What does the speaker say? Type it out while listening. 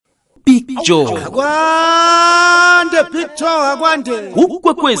Big Joe. Akwande Big Joe akwande.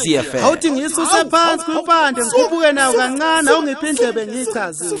 Ukwekwezi FM. Awuthi ngisuse phansi kwimpande ngikhuphuke nawo kancane awungiphindlebe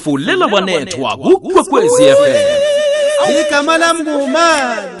ngichaze. Fulela Wanethwa ukwekwezi FM. Igama lami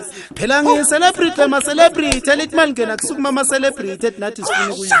ngumani. Phela ngicelebrate ama celebrity elithi malingena kusukuma ama celebrity ethi nathi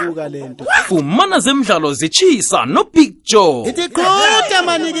sifuna ukuyibuka lento. Fumana zemidlalo zichisa no Big Joe. Ithi qhuda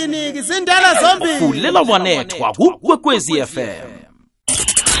manikiniki sindala zombili. Fulela Wanethwa ukwekwezi FM.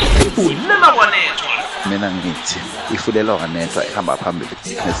 Fulela Wanethwa. Mina ngithi ifulela Wanethwa ihamba phambili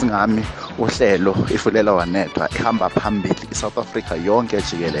nesingami uhlelo ifulela Wanethwa ihamba phambili iSouth Africa yonke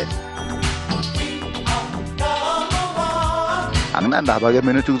jikelele. Anginandaba ke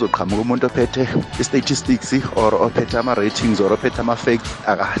mina ukuthi kuzoqhamuka umuntu ophethe statistics or ophethe ama ratings or ophethe ama facts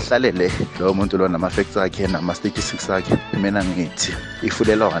akahlalele lo muntu lo nama facts akhe nama statistics akhe. Mina ngithi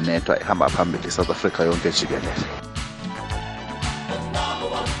ifulela Wanethwa ihamba phambili iSouth Africa yonke jikelele.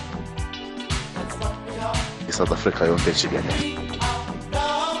 South Africa yonke jikelele.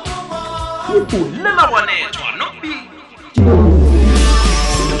 Fulela Wanethwa no Big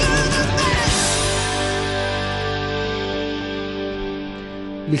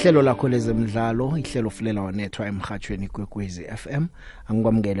Lihlelo lakho lezemidlalo ihlelo Fulela Wanethwa emhathweni kwekwezi FM.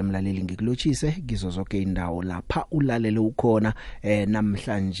 Angikwamukele emlaleli ngikulochise kizo zonke indawo lapha ulalele ukhona.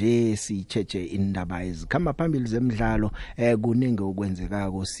 Namhlanje sicheche indaba ezikhamba phambili zemidlalo. Kuningi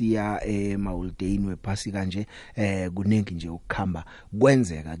okwenzekako siya emaholiday wephasi kanje. Kuningi nje ukukhamba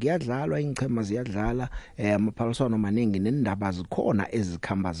kwenzeka kuyadlalwa ingchema ziyadlala amaphaliswano maningi nendaba zikhona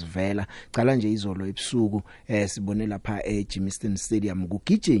ezikhamba zivela. Cala nje izolo ebusuku sibone lapha eJimmiston Stadium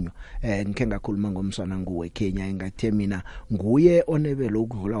kugijima ngike ngakhuluma ngomswana nguwe Kenya engathe mina nguye onebele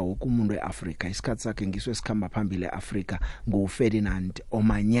ukudlula wonke umuntu eAfrika isikhathi sakhe ngiswe sikhamba phambili eAfrika nguFerdinand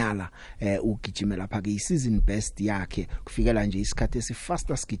Omanyala ugijima lapha ke isizin best yakhe kufikela nje isikhathi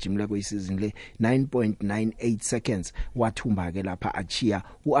esifasta sigijimile kweisizin le 9.98 seconds wathumba ke lapha achiya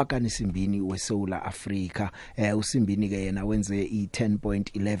uAkanisimbini weSouth Africa uSimbini ke yena wenze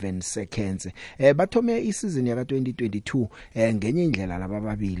i10.11 seconds bathome isizin yaka 2022 ngenye indlela laba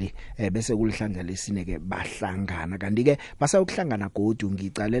babili bese kulihlandla lesine ke bahlangana kanti ke basayokuhlangana godu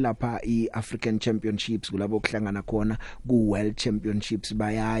ngicale lapha iAfrican Championships kulabo kuhlangana khona kuWorld Championships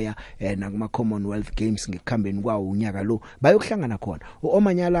bayaya nakuma Commonwealth Games ngekukhambeni kwawo unyaka lo bayokuhlangana khona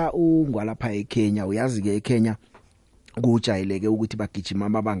uOmanyala ungwalapha eKenya uyazi ke eKenya kujayeleke ukuthi bagijima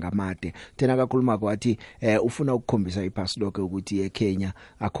amabanga amade tena kakhuluma kwathi ufuna ukukhombisa ipass lokho ukuthi eKenya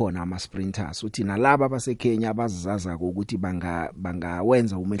akhona ama sprinters uthi nalabo baseKenya abazizaza ukuthi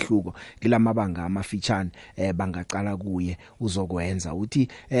bangawenza umehluko kilamabanga amafitshane bangaqala kuye uzokwenza uthi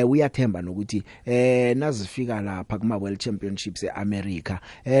uyathemba nokuthi nazifika lapha kuma World Championships eAmerica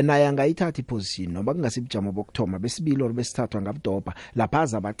naye angayithatha iposition noma kungasibujamo bokthoma besibili or besithathwa ngabudobha lapha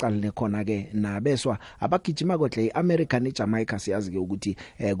azabaqalene khona ke nabeswa abagijima kodwa eAmerica neJamaica siyazi ke ukuthi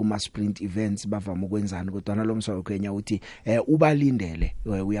kuma sprint events bavama ukwenzana kodwa nalomswa Kenya uthi ubalindele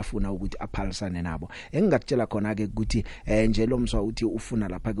uyafuna ukuthi aphalisane nabo engingakutshela khona ke ukuthi nje lomswa uthi ufuna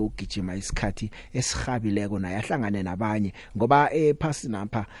lapha ke ugijima isikhathi esihabileko naye ahlangane nabanye ngoba ephasi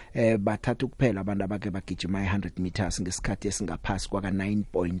napha bathatha kuphela abantu abake bagijima 100 meters ngesikhathi esingaphasi kwaka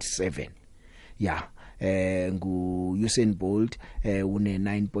 9.7 yeah Usain Bolt une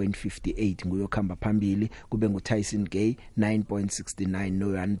 9.58 nguyokhamba phambili kube nguTyson Gay 9.69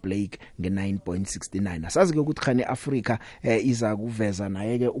 noJan Blake nge 9.69 asazi ke ukuthi khane Africa iza kuveza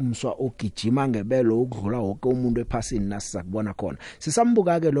naye ke umswa ogijima ngebelo ukudlula wonke umuntu ephasini nasizakubona khona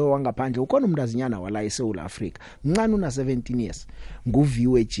sisambuka ke lo wangaphandle ukhona umntazinyana wala eSouth Africa mncane una 17 years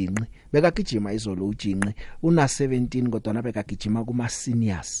nguviwe ejinqi bekagijima izolo ujinqi una 17 kodwa nabekagijima kuma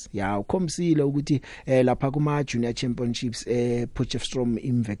seniors ya ukhombisile ukuthi lapha kuma junior championships Potchefstroom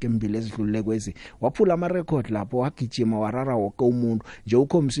imveke embili ezidlulile kwezi waphula ama record lapho wagijima warara wonke umuntu nje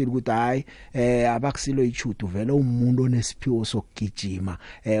ukhombisile ukuthi hayi abakusilo ichudu vele umuntu onesiphiwo sokugijima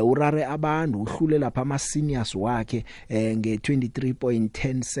urare abantu uhlule lapha ama seniors wakhe nge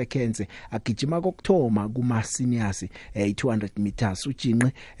 23.10 seconds agijima kokthoma kuma seniors 200 meters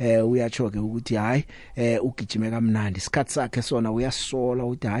ujinqi uyatsho ke ukuthi hayi ugijime kamnandi isikhathi sakhe sona uyasola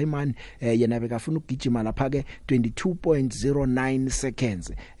ukuthi hayi man yena bekafuna ukugijima lapha ke 22.09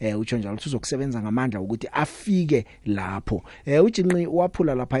 seconds utsho njalo uzokusebenza ngamandla ukuthi afike lapho ujinqi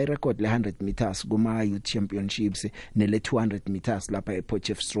waphula lapha irecord le 100 meters kuma youth championships nele 200 meters lapha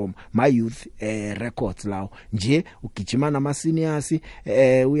ePotchefstroom my youth records lawo nje ugijima nama seniors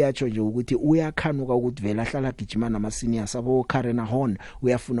uyatsho nje ukuthi uyakhanuka ukuthi vela hlala gijima nama seniors abo Karen Horn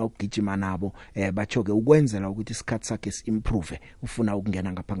uyafuna ukugijima nabo bachoke ukwenzela ukuthi isikhathi sakhe simprove ufuna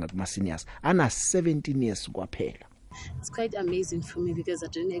ukungena ngaphanga kuma seniors ana 17 years kwaphela It's quite amazing for me because I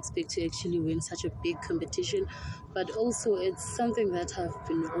didn't expect to actually win such a big competition, but also it's something that I've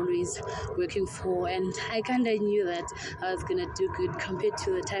been always working for, and I kind of knew that I was gonna do good compared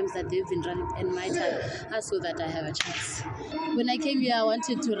to the times that they've been running. In my time, I saw that I have a chance. When I came here, I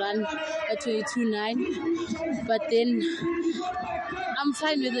wanted to run a 22.9, but then I'm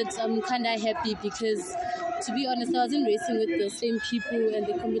fine with it. I'm kind of happy because, to be honest, I wasn't racing with the same people, and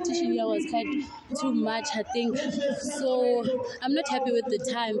the competition here was quite too much, I think. So I'm not happy with the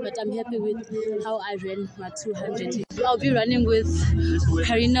time, but I'm happy with how I ran my 200. I'll be running with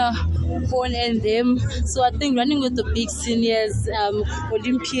Karina Horn and them. So I think running with the big seniors,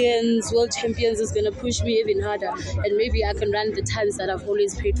 Olympians, world champions is going to push me even harder, and maybe I can run the times that I've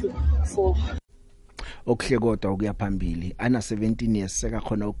always prayed for. okuhle kodwa ukuyaphambili ana 17 years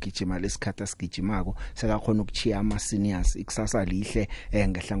sekakhona ukugijima lesikhatha sigijimako sekakhona ukuchiya ama seniors ikusasa lihle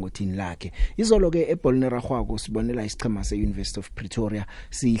ngehlangothini lakhe izolo ke eBolnera kwako sibonela isichema seUniversity of Pretoria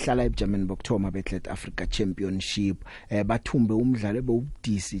sihlala eBgerman bokthoma beathlete Africa Championship bathumbe umdlalo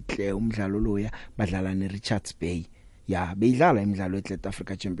ebewubudisi hle umdlalo loya badlala neRichards Bay ya beyidlala imidlalo yeAthlete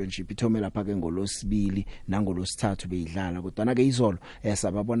Africa Championship ithome lapha ke ngolosibili nangolosithathu beyidlala kodwa na ke izolo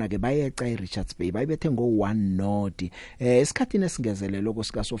sababona ke bayeca eRichards Bay bayibethe ngo 1-0 esikhathini esingezelelo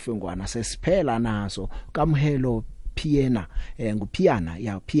kosikasofengwana sesiphela naso kamhelo Piana nguPiana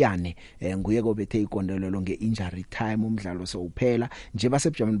ya Piane nguye kobethe ikondelelo ngeinjury time umdlalo sewuphela nje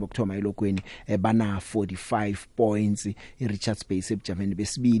baseBgerman bokthoma elokweni bana 45 points iRichards Bay seBgerman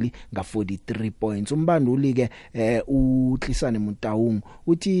besibili nga 43 points umbanduli ke uTlisane Mutaung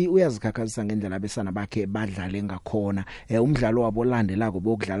uthi uyazikhakhazisa ngendlela besana bakhe badlale ngakhona umdlalo wabo landelako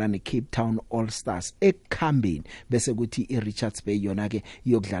bokudlala neCape Town All Stars ekhambeni bese kuthi iRichards Bay yona ke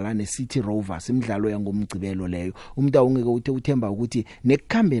iyokudlala neCity Rovers imidlalo yangomgcibelo leyo umntawungeke uthe uthemba ukuthi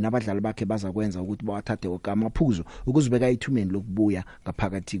nekukhambeni abadlali bakhe bazakwenza ukuthi bawathathe okamaphuzu ukuzibeka ithumeni lokubuya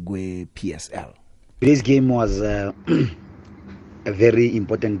ngaphakathi kwePSL. Today's game was a very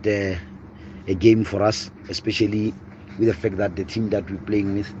important a game for us, especially with the fact that the team that we're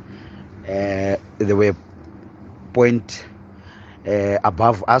playing with they were point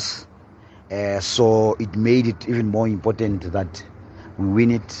above us, so it made it even more important that we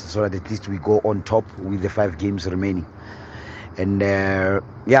win it so that at least we go on top with the 5 games remaining. And a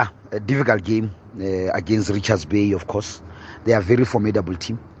difficult game against Richards Bay, of course. They are a very formidable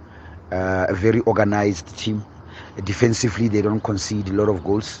team, a very organized team. Defensively, they don't concede a lot of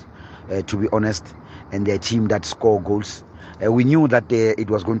goals, to be honest, and they're a team that score goals. We knew that it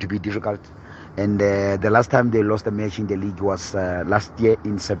was going to be difficult, and the last time they lost a match in the league was last year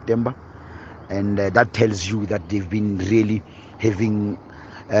in September, and that tells you that they've been really having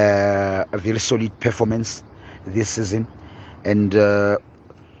a very solid performance this season. And but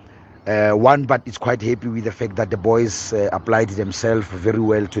it's quite happy with the fact that the boys applied themselves very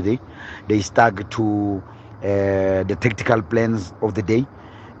well today. They stuck to the tactical plans of the day,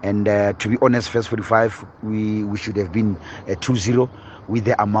 and to be honest, first 45 we should have been 2-0 with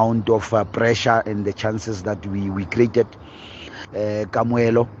the amount of pressure and the chances that we created.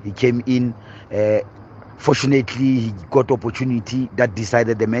 Camuelo, he came in, fortunately he got opportunity that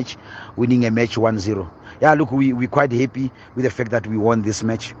decided the match, winning a match 1-0. Yeah, look, we're quite happy with the fact that we won this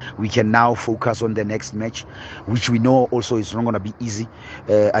match. We can now focus on the next match, which we know also is not going to be easy,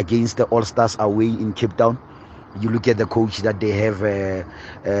 against the All Stars away in Cape Town. You look at the coach that they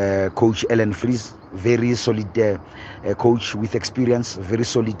have, Coach Ellen Fries, very solid coach with experience, very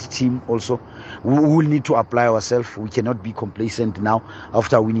solid team also. We will need to apply ourselves. We cannot be complacent now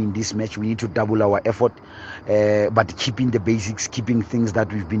after winning this match. We need to double our effort, but keeping the basics, keeping things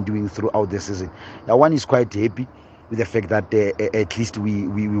that we've been doing throughout the season. Now, one is quite happy with the fact that at least we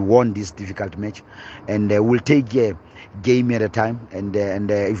won this difficult match, and we'll take a game at a time,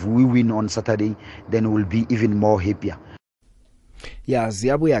 and if we win on Saturday, then we'll be even more happier. Ya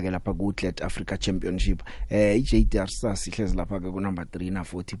ziyabuya ke lapha ku Athlete Africa Championship iJDR Stars ihlezi lapha ke ku number 3 na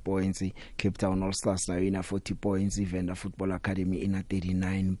 40 points, Cape Town All Stars nayo ina 40 points, Venda Football Academy ina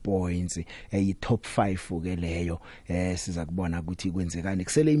 39 points. Yi top 5 ke leyo. Siza kubona ukuthi kwenzekani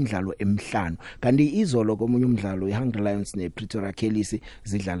kusele imidlalo emihlanu kanti izolo komunye umdlalo iHungry Lions nePretoria Kellys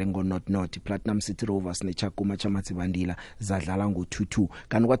zidlala ngo-North Platinum City Rovers neChakuma Chamathi Bandila zadlala ngo 2-2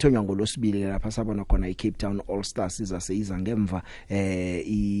 kanti kwathonywa ngolosibili lapha sabona khona iCape Town All Stars iza ngemva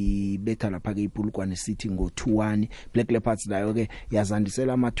ibetha lapha ke iPulukwane City ngo 2-1. Black Leopards nayo ke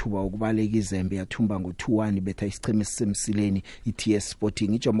yazandisela amathuba okubaleka izembe yathumba ngo 2-1 betha isicheme sisemsileni iTS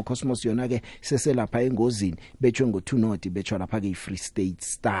Sporting. iJomo Cosmos yona ke seselapha engozini betshwe ngo 2-0 betshwa lapha ke iFree State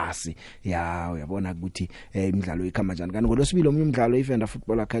Stars. Uyabona ukuthi imidlalo ikhama njani. Kanti ngolosibili omunye umdlalo iVenda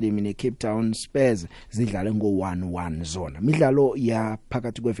Football Academy neCape Town Spurs zidlale ngo 1-1 zona. Imidlalo ya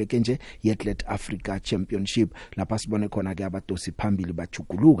phakathi kweveke nje yeAthlete Africa Championship lapha sibone khona ke abadosi phambili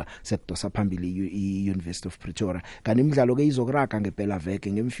bajuguluka sekudosa phambili iUniversity of Pretoria. Kanti imidlalo ke izokuraga ngempela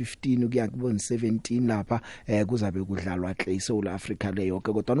veke ngem15 kuya kubon 17 lapha kuzabe kudlalwa hle iSouth Africa le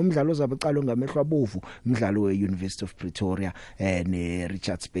yonke kodwa nomdlalo ozabe uqalwe ngamehlo abovu umdlalo weUniversity of Pretoria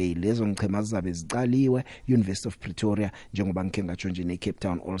neRichards Bay. Lezo ngichema zizabe ziqaliwe University of Pretoria njengoba ngike ngatsho nje neCape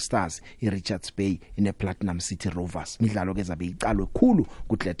Town All Stars, iRichards Bay nePlatinum City Rovers. Imidlalo ke zabe iqalwe khulu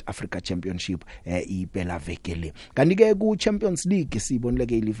kuAthlete Africa Championship iphela veke le. Kanti ke ku Champions League sibonile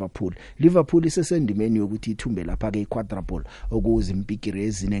ke Liverpool isesendimeni yokuthi ithumbe lapha ke iquadruple okuze impikiri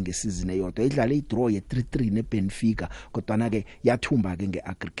ezine ngesizini eyodwa. Idlala idraw ye 3-3 neBenfica kodwa na ke yathumba ke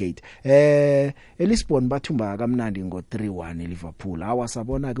ngeaggregate. eLisbon bathumba kamnandi ngo 3-1 Liverpool.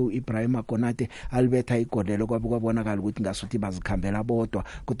 Awasabona ke uIbrahima Konate albetha igodlelo kwabonakala ukuthi ngasuthi bazikhambela bodwa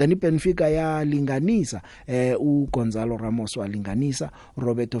kodwa iBenfica yalinganisa uGonzalo Ramos walinganisa,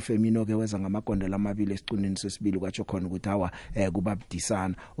 Roberto Firmino ke weza ngamagondela amabili esicunini sesibili kwatsho khona ukuthi hawa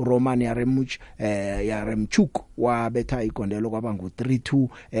kubabdisana. uRoman Yaremchuk wabetha igondelo kwaba ngo 3-2,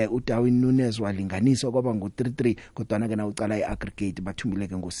 uDarwin Núñez walinganisa kwaba ngo 3-3 kodwa na ke na ucala iaggregate bathumbile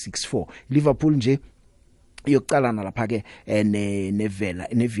ke ngo 6-4. Liverpool nje yokucalana lapha ke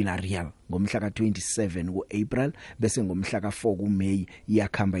neVillarreal ngomhla ka27 kuApril bese ngomhla ka4 kuMay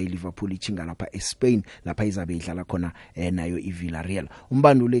iyakhamba iLiverpool ichinga lapha eSpain lapha izabe idlala khona nayo iVillarreal.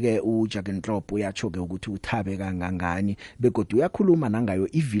 Umbanduli ke uJurgen Klopp uyatsho ke ukuthi uthabe kangangani begodwa uyakhuluma nangayo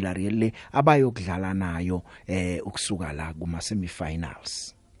iVillarreal le abayokudlala nayo ukusuka la kuma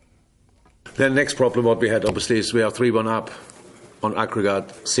semifinals. The next problem what we had obviously is we are 3-1 up on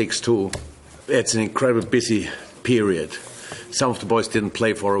aggregate 6-2. It's an incredibly busy period. Some of the boys didn't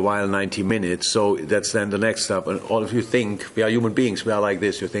play for a while, 90 minutes, so that's then the next step. And all of you think, we are human beings, we are like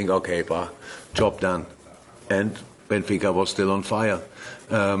this, you think, okay, job done. And Benfica was still on fire.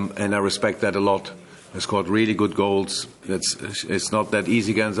 And I respect that a lot. They scored really good goals. It's not that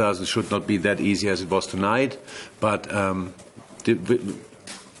easy against us. It should not be that easy as it was tonight. But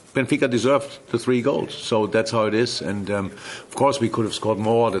Benfica deserved the 3 goals, so that's how it is. And of course, we could have scored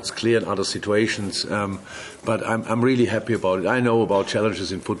more. That's clear in other situations. But I'm really happy about it. I know about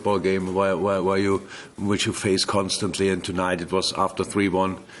challenges in football game which you face constantly. And tonight it was after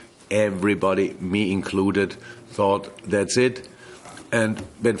 3-1. Everybody, me included, thought that's it. And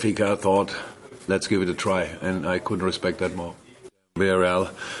Benfica thought, let's give it a try. And I couldn't respect that more.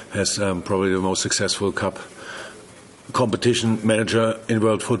 Villarreal has probably the most successful cup competition manager in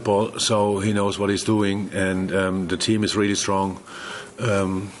world football, so he knows what he's doing, and the team is really strong.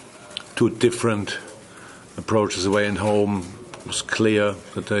 2 different approaches away and home. It was clear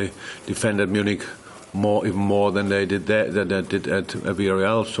that they defended Munich even more than they did at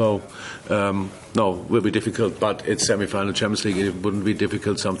Villarreal. So no, it will be difficult, but it's semi-final Champions League. It wouldn't be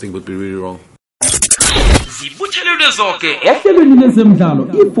difficult. Something would be really wrong. Zibuthelelwe zonke ehlelweni lezemidlalo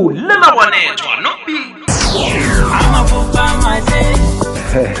ifulela Wanethwa noBig.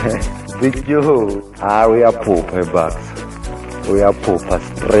 Big Joe, uyaphupha eBucks, uyaphupha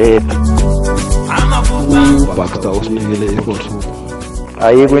straight. Baxter usinikele ifoto.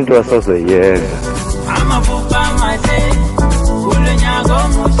 Ayikho into asazoyenza.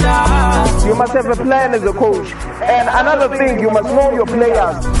 You must have a plan as a coach, and another thing, you must know your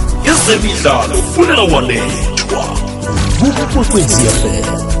players. Ezemidlalo ifulela Wanethwa.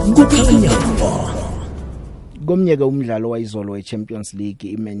 Kukhanya Komnyaka umdlalo wayizolo weChampions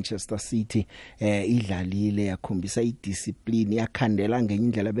League iManchester City idlalile yakhombisa idiscipline yakhandela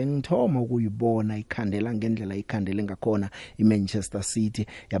ngendlela bengithoma ukuyibona ikhandela ngendlela ikhandele ngakhona iManchester City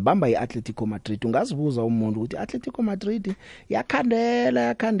yabamba iAtletico Madrid. Ungazibuza umuntu ukuthi iAtletico Madrid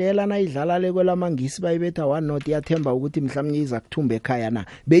yakhandela na idlala le kwelamangisi bayibetha 1-0 yathemba ukuthi mhlawumnye iza kuthumba ekhaya na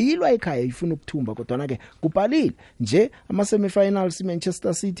beyilwa ekhaya ifuna ukuthumba kodwa na ke kubhalile nje ama semifinals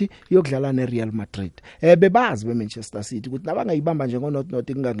iManchester City yokudlala neReal Madrid. bayazi beManchester City ukuthi nabangayibamba nje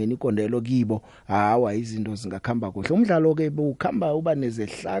ngoNot kungangena ikondelo kibo hawa izinto zingakhamba kuhle umdlalo ke ukhamba uba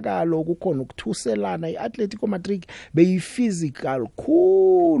nezehlakalo kukhona ukuthuselana iAtletico Madrid beyiphysical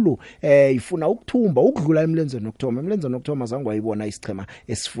khulu ifuna ukuthumba ukudlula emlenzweni okuthoma zange wayibona isichema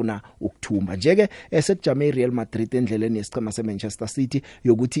esifuna ukuthumba nje ke sekujame Real Madrid endleleni yesichema seManchester City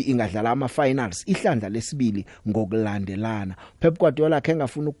yokuthi ingadlala ama finals ihlandla lesibili ngokulandelana Pep Guardiola ke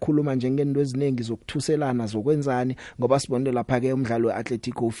engafuna ukukhuluma nje ngento eziningi zokuthuselana zokwenzani ngoba sibonile lapha ke umdlalo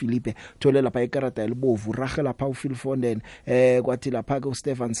weAtletico uFelipe thole lapha ikarata elibovu rahe lapha uPhil Foden kwathi lapha ke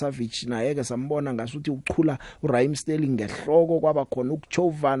uStefan Savic naye ke sambona ngasuthi uchula uRaheem Sterling ngehloko kwaba khona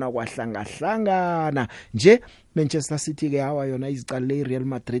ukuchovana kwahlangana nje Manchester City ke hawa yona izicale Real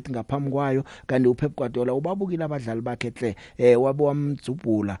Madrid ngaphambi kwayo kanti uPep Guardiola ubabukile abadlali bakhe hle wabo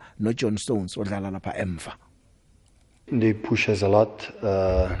wamdzubhula noJohn Stones odlala lapha emva. They push us a lot.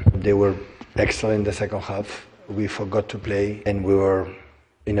 They were excellent in the second half. We forgot to play and we were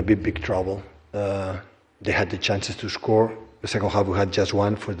in a big trouble. They had the chances to score. The second half we had just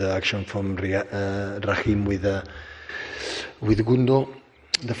one for the action from Raheem with Gundo.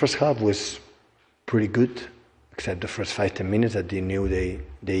 The first half was pretty good, except the first 5-10 minutes that they knew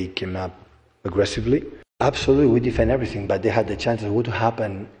they came up aggressively. Absolutely, we defend everything, but they had the chances. What would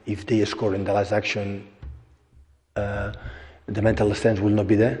happen if they score in the last action? The mental strength will not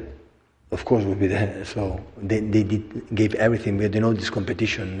be there. Of course, will be there. So they gave everything. We know this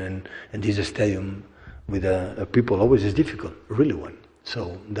competition and this stadium with people always is difficult, really one.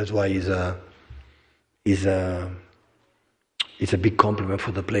 So that's why it's a big compliment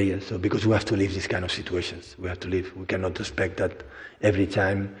for the players. So because we have to live these kind of situations, we have to live. We cannot expect that every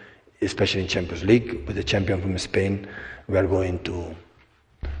time, especially in Champions League with the champion from Spain, we are going to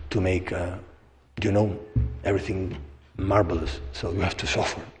make everything marvelous. So we have to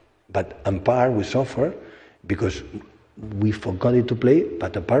suffer. But on par we suffer because we forgot it to play,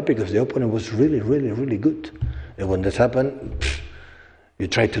 but apart because the opponent was really, really, really good. And when this happened, you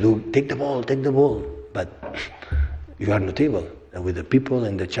try to take the ball, but you are not able. And with the people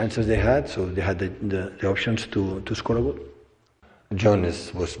and the chances they had, so they had the options to score a goal. John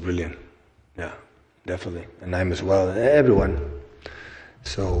was brilliant. Yeah, definitely. And I'm as well, everyone.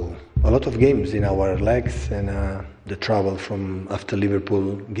 So a lot of games in our legs, and the travel from after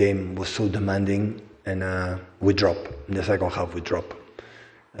Liverpool game was so demanding, and we drop in the second half. We drop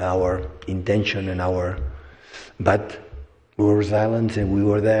our intention and but we were resilient and we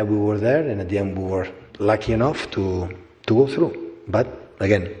were there, and at the end we were lucky enough to go through. But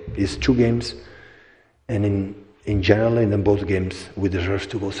again, it's 2 games, and in general in both games we deserve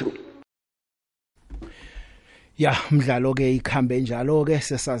to go through. Ya mdlalo ke ikhambe njalo ke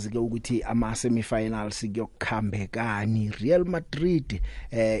sesazi ke ukuthi ama semifinals kuyokhambekani Real Madrid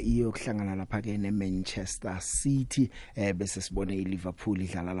iyokuhlangana lapha ke neManchester City bese sibone iLiverpool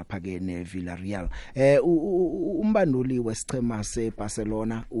idlala lapha ke neVillarreal umbanduli wesichema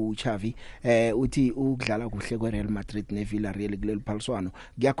seBarcelona uChavi uthi ukudlala kuhle kweReal Madrid neVillarreal kuleli phaliswano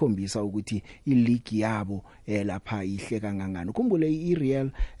kuyakhombisa ukuthi ileague yabo lapha ihle kangangani ukhumbule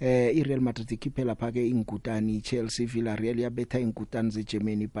iReal Madrid ikhiphe lapha ke ingutani Chelsea Villarreal yabetha inkutani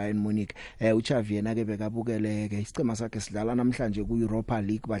zeGermany Bayern Munich uChavi yena ke bekabukeleke isicema sakhe sidlala namhlanje kuEuropa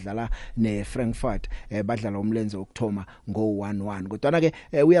League badlala neFrankfurt badlala umlenze okthoma ngo1-1 kodwa ke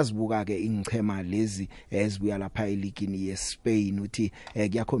uyazibuka ke ingchema lezi ezibuya lapha eligini yeSpain uthi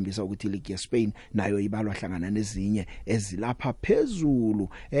kuyakhombisa ukuthi ileague yeSpain nayo ibalwa hlangana nezinye ezilapha phezulu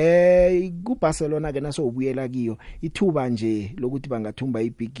kuBarcelona ke naso ubuyela kiyo ithuba nje lokuthi bangathumba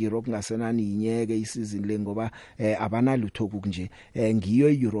iBig Hero kungasenani inyeke isizini le ngoba abanalutho kunje ngiyo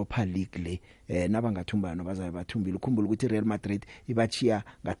iEuropa League le nabangathumba bazabe bathumbile ukhumbula ukuthi Real Madrid ibachiya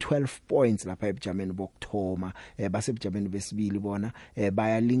nga12 points lapha eBgermany bokthoma baseBgermany besibili bona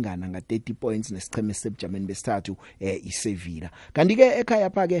bayalingana nga30 points nesicheme seBgermany besithathu iSevilla kanti ke ekhaya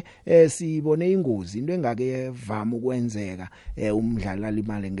pha ke sibone ingozi into engake vama ukwenzeka umdlali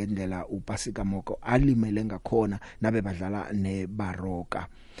alimale ngendlela uPasika Moko alimele ngakhona nabe badlala neBaroka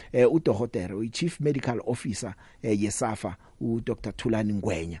uDokotela uChief Medical Officer yeSAFA uDr Thulani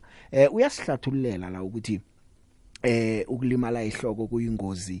Ngwenya uyasihlathululela la ukuthi ukulimala ehloko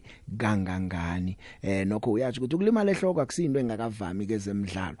kuyingozi kangangani nokho uyathi ukuthi ukulimala ehloko akusinto engakavami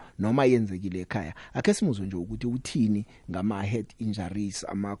kezemidlalo noma yenzekile ekhaya ake simuzwe nje ukuthi uthini ngama head injuries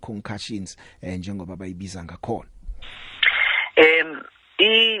ama concussions njengoba bayibiza ngakhona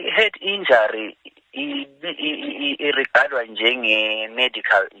i-head injury iregardwa njenge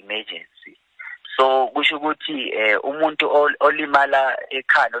medical emergency so kusho ukuthi umuntu olimala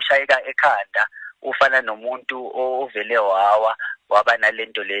ekhanda oshayeka ekhanda ufana nomuntu ovele waba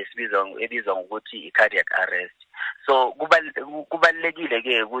nalento ebizwa ngokuthi i-cardiac arrest. So kubalekile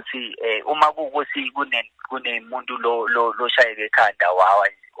ke ukuthi uma kuthi kunemuntu lo shayeke ekhanda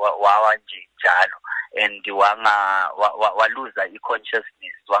wawa nje njalo and waluza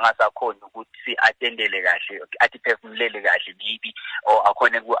i-consciousness wangasakhona ukuthi atendele kahle athi phefumulele kahle maybe or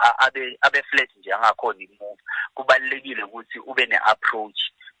akhone abe flat nje angakhona ukumove. Kubalekile ukuthi ube ne-approach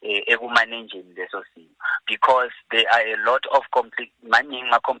ekumanaging leso simo because there are a lot of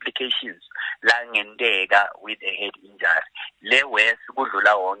complications la ngendeka with a head injury. Le worse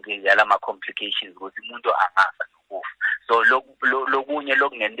kudlula wonke yalama complications ukuthi umuntu angafa nokufa. So lokunye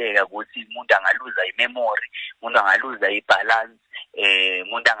lokungendeka ukuthi umuntu angaluza imemory, umuntu angaluza ibalance,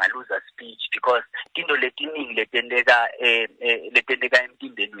 umuntu angaluza speech because into letiningi letendeka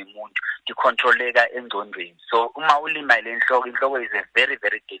emtimbeni wemuntu ticontroleka engqondweni. So uma ulimale inhloko is a very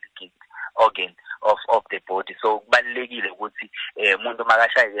very delicate organ of the body. So kubalekile ukuthi umuntu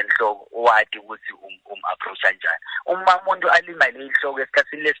makashaya inhloko wathi ukuthi approach kanjani. Uma umuntu alimale inhloko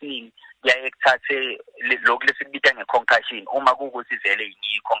esikhathini lesiningi yaye kuthathe lokho lesibita ngeconcussion. Uma kuukuthi vele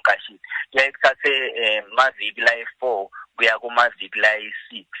yi-concussion yaye kuthathe maviki la 4 kuya kumaviki la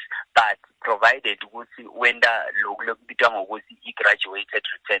 6, but provided ukuthi wenda lokho lokubitwa ngokuthi i-graduated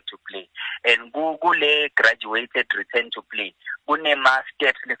return to play. And kule graduated return to play kunema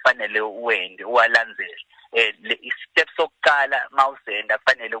steps lefanele uwende uwalandzele. Steps sokuqala mawusenda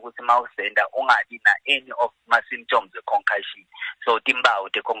kufanele ukuthi mawusenda ungabi na any of ma symptoms of concussion. So timpawu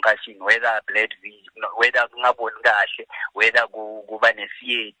te concussion, whether blood vision, whether kungaboni kahle, whether kuba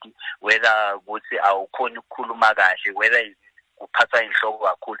nesiyeti, whether ukuthi awukhona ukukhuluma kahle, whether uphathwa inhloko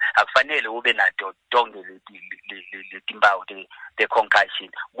kakhulu, akufanele ube nato tonke letimpawu te concussion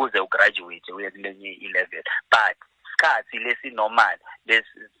ukuze ugraduate uye kulenye i-level. But isikhathi lesinormal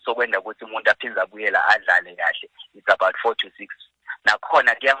sokwenza ukuthi umuntu aphinza abuyela adlale kahle it's about 4 to 6.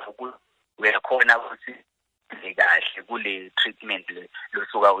 Nakhona kuyangokuthi uyakhona ukuthi kahle kule treatment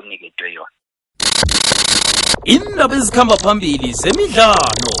losuka unikedwe yona. Indaba ezikhamba phambili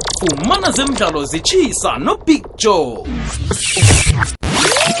zemidlalo, fumana zemidlalo zichisa no Big Joe.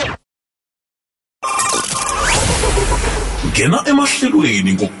 Ngena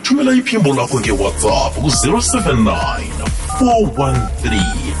emahlelweni ngokuthumela iphimbo lakho ngeWhatsApp ku 079 413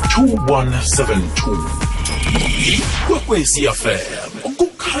 2172. Kwekwezi FM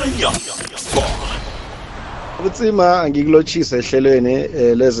ukukhanya Ubutsima ngikulochisa ehlelweni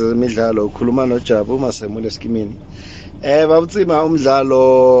lezemidlalo ukhuluma noJabu Masemule Skimini. Babutsima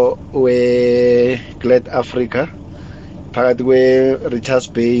umdlalo we-Glad Africa phakathi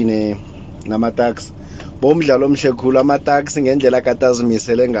kwe-Richards Bay nama-Tuks. Bomdlalo omhle khulu ama-Tuks ngendlela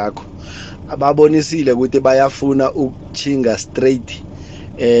katazimisele ngakho. Ababonisile ukuthi bayafuna ukuchinga straight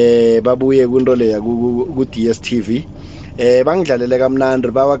babuye kunto leya ku DStv. Bangidlalele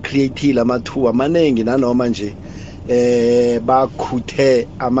kamnandi bawa creative amathuba amaningi nanoma nje bakhuthe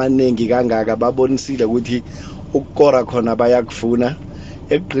amaningi kangaka babonisile ukuthi ukukora khona bayakufuna.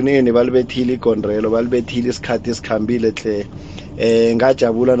 Ekugcineni balibethile igondrelo balibethile isikhathi esikhambile hle.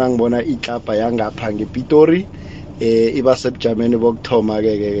 Ngajabula nangibona iklapa yangapha ngePitori iba sebujameni bokuthoma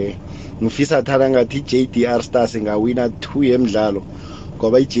ke ngifisa thana ngathi JDR Stars ingawina 2 yemidlalo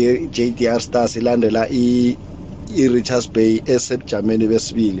ngoba iJDR Stars ilandela i-Richards Bay esebujameni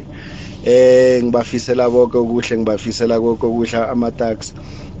besibili. Ngibafisela konke okuhle ngibafisela konke okuhle ama-Tuks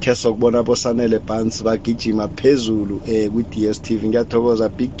ke sokubona bosanele Bands bagijima phezulu ku DStv. Ngiyathokoza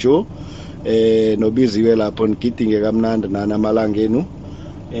Big Joe nobiziwe lapho ngidinge kamnandi nana amalangenu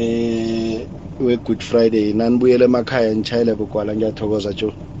we Good Friday nanibuyele emakhaya ngichayele bugwala. Ngiyathokoza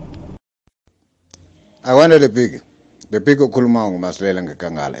Joe. Awanda the big ukhuluma ngomasilela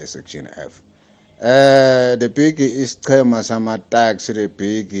ngekangala section F. The big isichema sama-Tuks the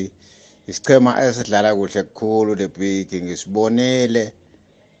big isichema esidlala kuhle kakhulu the big ngisibonile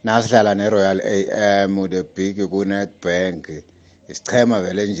nasidlala neRoyal AM the big kuNetbank. Isichema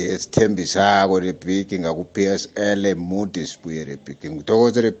vele nje esithembisako the big ngaku PSL Moody's buye the big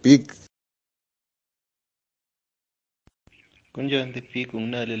ngithokoze the big. Kunjani the big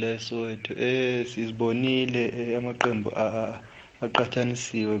unginale la Soweto sizibonile amaqembu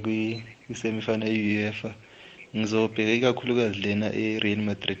aqhathanisiwe kwi-semifinal ye-UEFA. Ngizobheka ikakhulukazi lena Real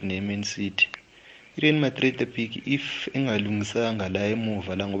Madrid ne-Man City. Real Madrid the big if engalungisanga la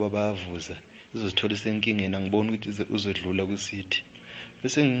emuva la ngoba bayavuza izozithola senkingeni angiboni ukuthi uzodlula ku-City.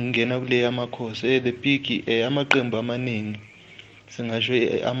 Bese ngingena kule amakhosi the big amaqembu amaningi singasho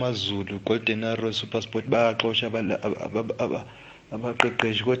amaZulu Golden Arrow SuperSport baxoxa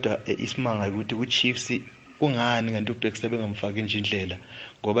abaqeqeshi kodwa isimanga ukuthi ku-Chiefs kungani kanti uBaxter bengamfaki nje indlela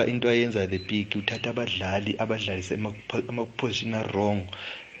ngoba into ayenza the big uthatha abadlali abadlalise ama-position wrong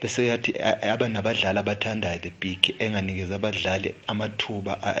bese yathi abanabadlali abathandayo the big enganikeza abadlali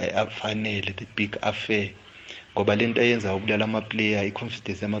amathuba afanele the big affair ngoba lento ayenza ubulala ama-player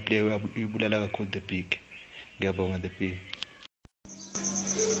i-confidence yama-player ibulala kakhulu the big. Ngiyabonga the big.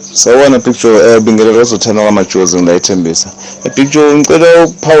 Sawubona picture bingelela uzothana kwamajozi ngiyayithembisa. Picture ngicela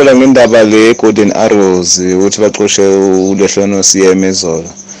ukuphawula ngendaba le Golden Arrows ukuthi baxoshe uLehlano CM ezolo.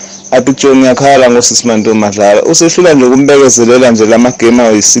 Picture ngiyakhala ngosisimanto madlala usehlula nje kumbekezelela nje lama game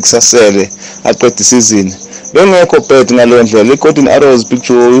ayi6 asele aqeda isizini. Bengekho bad ngalo ndlela iGolden Arrows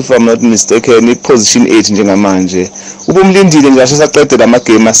picture if I'm not mistaken iposition 8 njengamanje. Ubumlindile nje asasaqede lama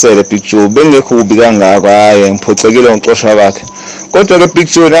game asele picture bengekho kubi kangaka hayi ngiphoxekile ngoxosha bakhe. Kodwa ke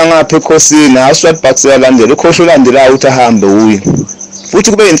picture angapha ekhosini aswat Bucks yalandela ukhosha ulandelayo uthi ahambe uye.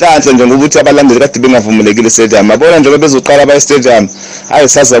 Futhi kube inhlanhla nje ngokuthi abalandeli kade bengavumelekile stadium. Yabona nje bezoqala ba stadium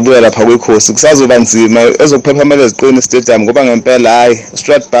ayisazabuya lapha kwekhosi kusazoba nzima ezokuphepha amele ziqine stadium ngoba ngempela hayi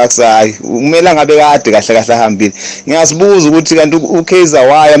Strat Bucks hayi kumele ngabe kade kahle kahle ahambile. Ngiyasibuza ukuthi kanti uKaizer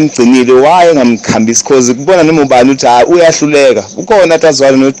waye amgcinile waye ngamkhambisi cause kubona noma ubani uthi hayi uyahluleka. Ukhona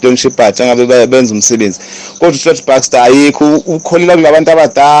atazwana noDon Shepard angabe benza umsebenzi. Kodwa Strat Bucks ayikho ukholela kulabantu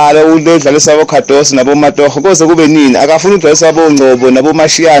abadala udlalisa abokhadosi nabomatoho koze kube nini akafuna udlalisa abongcobo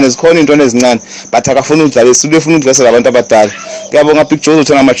nabomashiyane zikhona into ezincane but akafuna udlalisa ufuna udlalisa labantu abadala. Ngiyabonga picture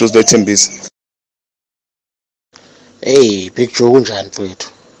uzothana amajozi lethembisa. Picture kunjani mfowethu?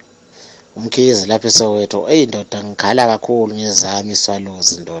 Umkhizi lapha eSoweto ndoda ngikhala kakhulu ngezami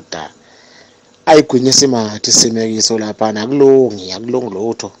iswalozi ndoda. Ayigwinyisa imathi simekiso lapha akulungi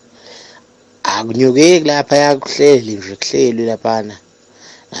lutho. Akunyukeki lapha yakuhleli nje kuhleli lapha.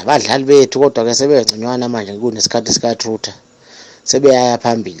 Nabadlali bethu kodwa ke sebengcinywana manje kunesikhathi sikaTruta. Sebeyaya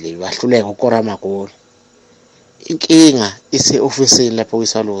phambili bahluleka ukora amagoli. Inkinga ise-ofisini lapho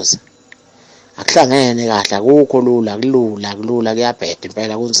kwiswalozi. Akuhlangene kahle akukho lula kulula kuyabheda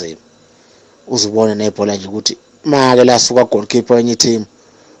impela kunzima. Uzubona nebhola nje ukuthi make lasuka goalkeeper wenye team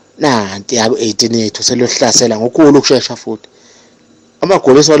nanti yaku 18 yethu selohlasela ngokukhulu ukusheshsha futhi.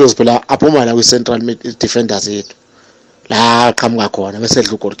 Amagoli eswalozi phela aphuma la kwi-central defenders yethu. La qhamuka khona bese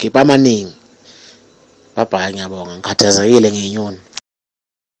edla ugoalkeeper amaningi. Bye ngiyabonga ngikhathazekile ngenyoni.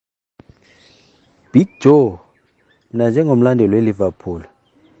 Big Joe mina njengomlandeli weLiverpool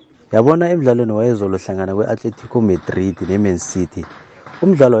yabona emidlalweni wayezolo hlangana kweAtletico Madrid neMan City.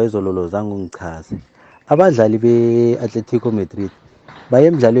 Umdlalo wayezolo lozange ungichaze. Abadlali beAtletico Madrid baye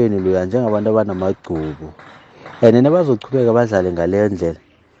emidlalweni loya njengabantu abanamagcubo. Nabazochubeka badlale ngale ndlela.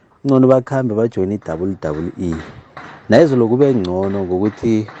 Ngcono bakhambe bajoin iWWE. Nayezolo kube ngcono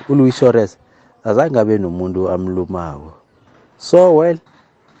ngokuthi uLuis Suarez azange abe nomuntu amlumako. So well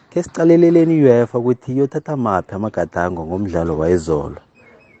ke sicaleleleni UEFA ukuthi yothatha maphi amagadango ngomdlalo wayezolo.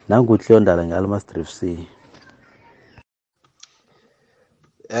 Nanguthi yondala ngalmastrip C.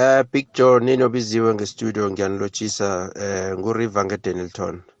 Big Joe ninobiziwe ngestudio ngiyanilotshisa nguriver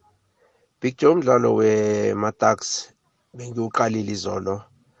ngeDenilton. Big Joe umdlalo weMatax bengiuqalile izolo.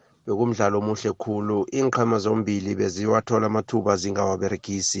 Bekumdlalo omuhle khulu. Inqhama zombili beziwathola amathuba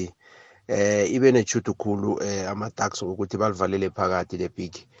zingawaberegisi. Ibe nechudu khulu ama-Ducks ukuthi balivalele phakathi le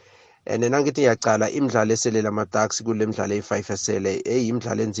big. Nangithi ngiyacala imidlalo eselela ama-Ducks kule midlalo eyi5 esele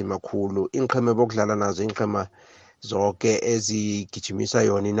imidlalo enzima khulu. Inqhema bokudlala nazo inqhema zonke ezigijimisa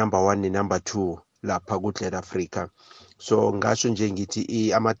yona i-number 1 ne-number 2 lapha ku-Glad Africa. So ngasho nje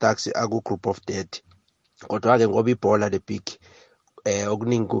ngithi ama-Ducks aku-group of death. Kodwa-ke ngoba ibhola le big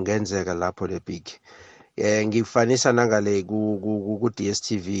okuningi kungenzeka lapho le big. Ngifanisa nangale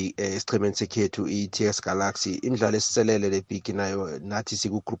ku-DStv esichemeni sekhethu i-TS Galaxy imidlalo esiselele le big nayo nathi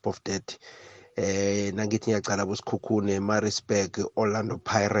siku-group of death. Nangithi ngiyacala kusikhukhune Maritzburg Orlando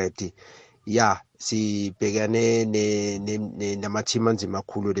Pirates sibhekane nama-team anzima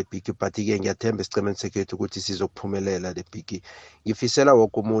kakhulu le big but ke ngiyathemba esichemeni sekhethu ukuthi sizokuphumelela le big. Ngifisela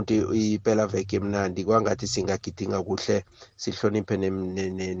wonke umuntu iphela veke emnandi kwangathi singagidinga kuhle sihloniphe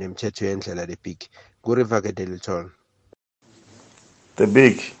nemithetho yendlela le big. Kuriver Gedelton. The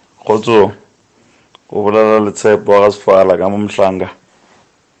big khotso go bolala letshepo ga sefala ka momhlanga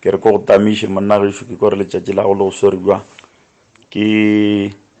ke re go tamiše monna ge shuki gore letšatši la go le go soriwa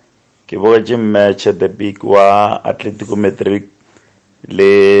ke bogetše match the big wa Atletico Madrid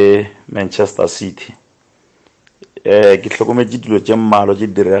le Manchester City. Ke hlokometše dilo tše mmalo tše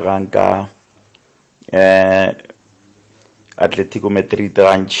diregang ka Atletico Madrid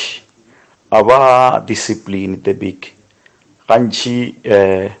gantši aba discipline the big gantši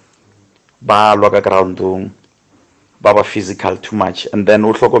ba lwa ka groundong ba physical too much and then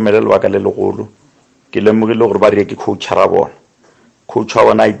o hlokomele lebaka le legolo ke lemogile gore ba re ke coach ra bona coach wa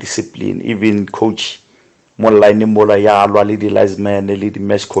bona discipline even coach mo line mola ya lwa le di linesmen le di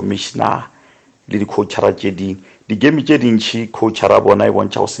match commissioner le di coach ra tše ding di game tše dintši coach ra bona e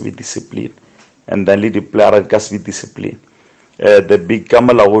bontšha go se be discipline and then le di player ka se be discipline the big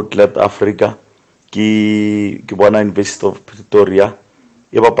kamela go let Africa ke bona University of Pretoria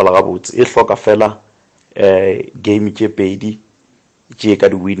e bapala ga botse e hloka fela game tše pedi tše ka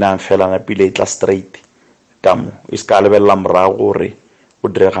di winang fela na pile e tla straight kamo e ska lebella morago gore o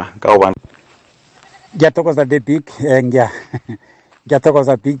direga ka gobane ngiyathokoza the big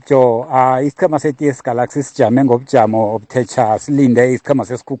ngiyathokoza big Joe isichema seTS Galaxy sijame ngobujamo obuthecha silinde isichema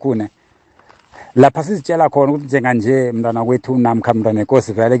sesikhukhune lapha sizitshela khona ukuthi njenganje mntana kwethu namkha mntana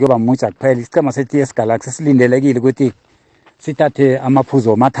enkosi vele kuyoba mutsha kuphela isichema seTS Galaxy silindelekile ukuthi sithathe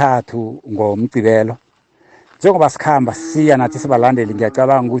amaphuzo amathathu ngomgcibelo njengoba sikhamba siya nathi sibalandeli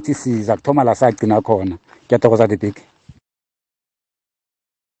ngiyacabanga ukuthi siza kuthoma la sagcina khona ngiyathokoza the big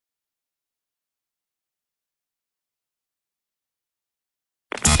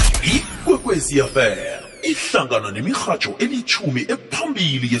ikwekwezi FM ihlangana nemirhatsho elithumi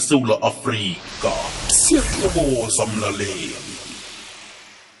ephambili yeSewula Afrika siyathokoza mlaleli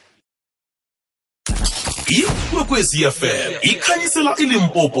ikwekwezi FM ikhanyisela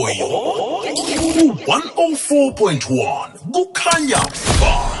iLimpopo ku-104.1 kukhanya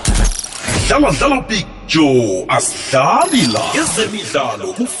dlala Big Joe asidlali la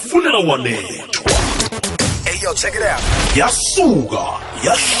ezemidlalo kufulela Wanethwa. Hey yo, check it out. Yasuka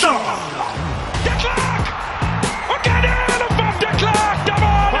yahlala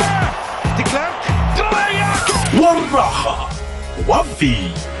waraha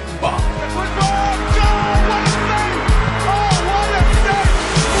wavimba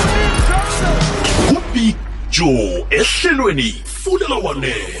uBig Joe ehlelweni Fulela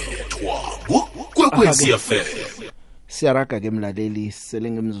Wanethwa kwekwezi FM. Siyaraga ke mlaleli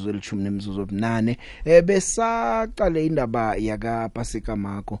sele ngemzuzu elithumi nemizuzu obunane besaqale indaba yaka Pasika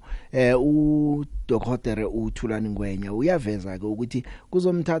Mako u Dr. uThulani Ngwenya uyaveza ke ukuthi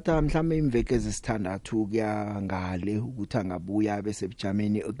kuzomthatha mhlawumbe imveke ezisithandathu kuya ngale ukuthi angabuya bese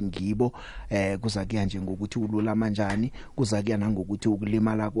bujameni okungibo kuza kuya nje ngokuthi ulula kanjani kuza kuya nangokuthi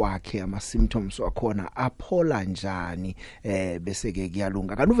ukulimala kwakhe ama symptoms wakhona aphola njani bese ke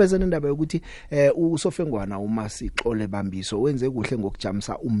kuyalunga kanti uveze indaba yokuthi uSofengwana uMasixole Bambiso wenze kuhle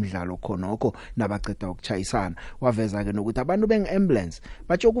ngokujamisa umdlalo khonokho nabaceda ukuchayisana waveza ke nokuthi abantu benge-ambulance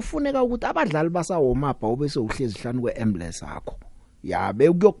batsho kufuneka ukuthi abadlali basawomapha ubese uhlezi hlanu kwe-ambulance yakho ya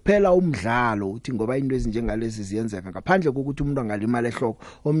bekuyokuphela umdlalo uthi ngoba into ezinjengalezi ziyenzeka ngaphandle kokuthi umuntu angalimala ehloko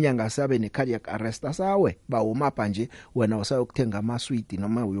omnyanga sabe ne cardiac arrest asawe bawomapha nje wena usayokuthenga amaswidi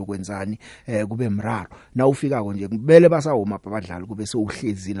noma uyokwenzani kube mraro na ufikako nje kubele basawomapha abadlali kube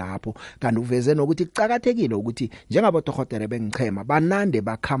sewuhlezi lapho kanti uveze nokuthi kucakathekile ukuthi njengabo dokotela bengichema banande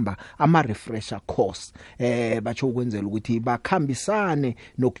bakhamba ama refresher course batsho ukwenzela ukuthi bakhambisane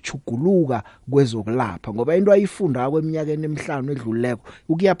nokuchuguluka kwezokulapha ngoba into ayifunda kweminyakeni emihlanu edluleko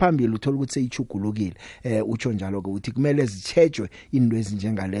ukuya phambili uthola ukuthi seyichugulukile utsho njalo ke ukuthi kumele zitshejwe into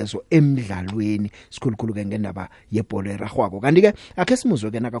ezinjengalezo emidlalweni sikhulukhulu ke ngendaba yebhola eragwako kanti ke akhe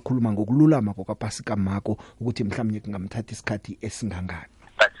simuzwe ke nakakhuluma ngokululama kokapasika Mako ukuthi mhlawumnye kungamthatha isikhathi esingangani.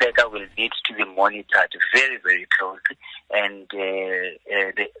 Paseka will need to be monitored very, very closely. And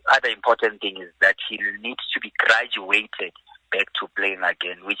the other important thing is that he will need to be graduated back to playing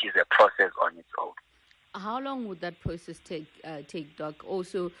again, which is a process on its own. How long would that process take, Doc?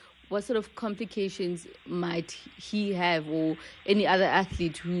 Also, what sort of complications might he have, or any other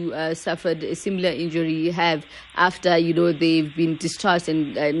athlete who suffered a similar injury have after, they've been discharged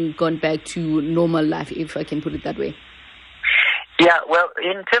and gone back to normal life, if I can put it that way? Yeah, well,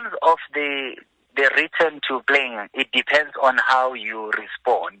 in terms of the return to playing, it depends on how you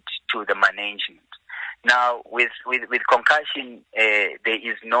respond to the management. Now, with concussion, there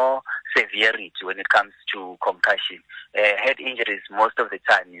is no severity when it comes to concussion. Head injuries most of the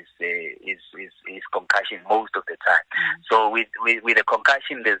time is concussion most of the time. So with a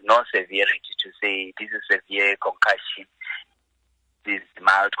concussion, there's no severity to say this is severe concussion, this is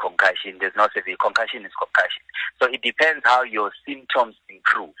mild concussion. There's no severe concussion is concussion. So it depends how your symptoms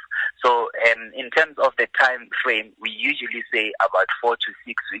improve. So in terms of the time frame, we usually say about 4 to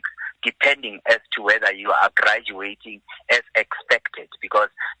 6 weeks, depending as to whether you are graduating as expected, because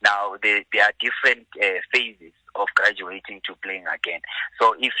now there are different phases of graduating to playing again.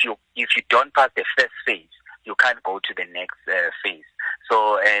 So if you don't pass the first phase, you can't go to the next phase.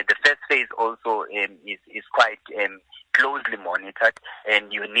 So the first phase also is quite closely monitored,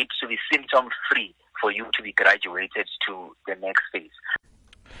 and you need to be symptom free for you to be graduated to the next phase.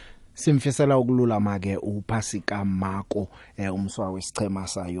 simfisela ukululama ke uPhasika Mako umswa wesichema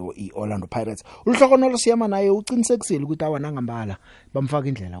sayo iOrlando Pirates ulihlokono siyama naye uqinisekisile ukuthi awana ngambala bamfaka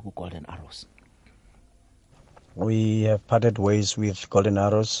indlela ku Golden Arrows. We have parted ways with Golden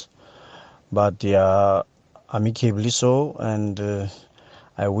Arrows, but yeah, amicably so, and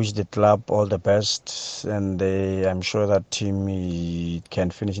I wish the club all the best, and I'm sure that team can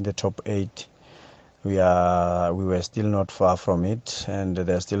finish in the top 8. We were still not far from it, and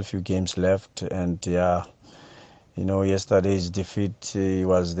there are still a few games left, and yeah, you know, yesterday's defeat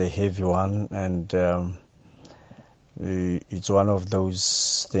was the heavy one, and it's one of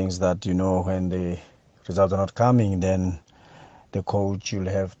those things that, you know, when the results are not coming, then the coach will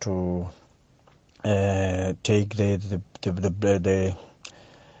have to take the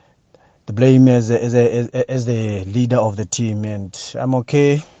blame as the leader of the team, and I'm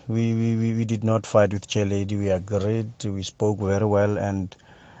okay. We did not fight with Chairlady. We agreed. We spoke very well, and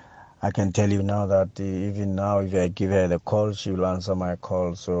I can tell you now that even now, if I give her the call, she will answer my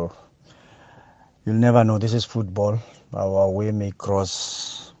call. So you'll never know. This is football. Our way may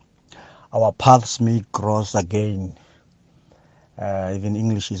cross. Our paths may cross again. Even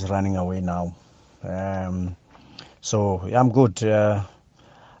English is running away now. So yeah, I'm good.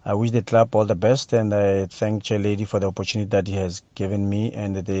 I wish the club all the best, and I thank Chairlady for the opportunity that he has given me,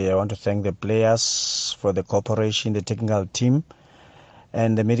 and I want to thank the players for the cooperation, the technical team,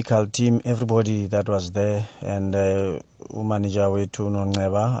 and the medical team, everybody that was there, and manager Wanethwa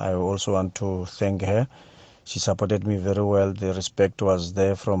Noneba. I also want to thank her. She supported me very well. The respect was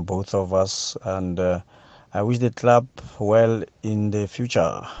there from both of us, and I wish the club well in the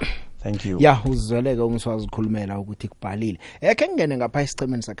future. Thank you. Yeah, uzweleke umswazi khulumela ukuthi kubhalile. Eke ngene ngapha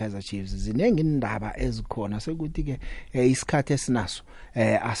isicemeni saKaizer Chiefs zinenge indaba ezikhona sekuthi ke isikhathe esinaso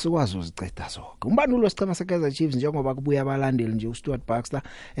asikwazi uziceda zonke. Umbanulo sicema saKaizer Chiefs njengoba kubuya abalandeli nje uStuart Baxter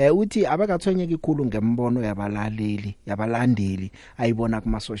uthi abekathonyeka ikhulu ngembono yabalandeli ayibona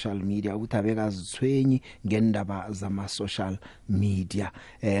kuma social media ukuthi abekazithwenyi ngendaba zama social media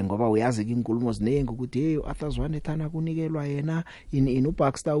ngoba uyazi inkulumo ziningi ukuthi hey uAthazwane thana kunikelwa yena in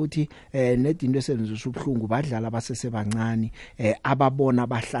uBaxter uthi nedinto esenzisa ubhlungu badlala abasesebancane ababona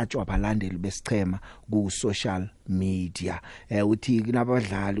bahlatshwa abalandeli besichema ku social media uthi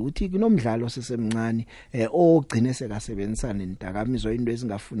kunabadlali uthi kunomdlalo sesemncane ogcine sekasebenzisana nentakamizwa into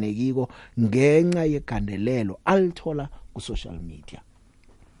ezingafunekiko ngenxa yegandelelo alithola ku social media.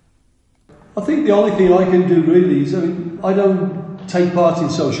 I think the only thing I can do really is, I don't take part in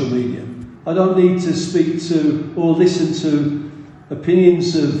social media. I don't need to speak to or listen to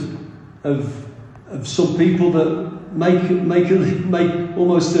opinions of some people that make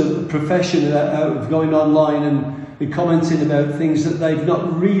almost a profession out of going online and commenting about things that they've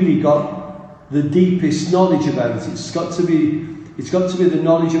not really got the deepest knowledge about. It's got to be the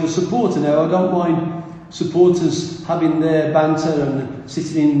knowledge of a supporter. Now, I don't mind supporters having their banter and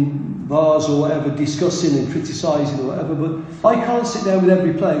sitting in bars or whatever, discussing and criticising or whatever, but I can't sit down with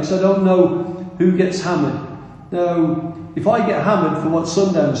every player because I don't know who gets hammered. Now, if I get hammered for what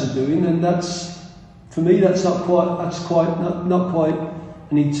Sundowns are doing, then that's, for me, that's not quite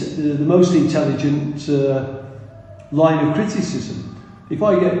the most intelligent line of criticism. If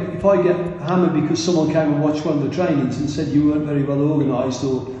I get hammered because someone came and watched one of the trainings and said you weren't very well organised,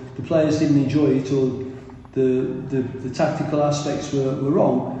 or the players didn't enjoy it, or the tactical aspects were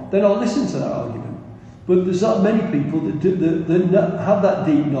wrong, then I'll listen to that argument. But there's not many people that have that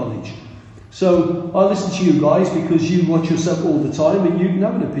deep knowledge. So I listen to you guys because you watch yourself all the time and you can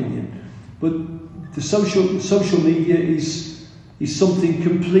have an opinion. But the social media is something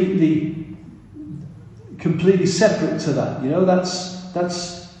completely separate to that. You know, that's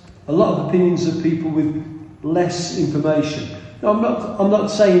a lot of opinions of people with less information. Now, I'm not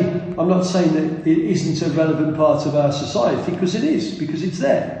saying that it isn't a relevant part of our society, because it is, because it's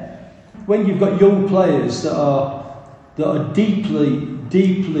there. When you've got young players that are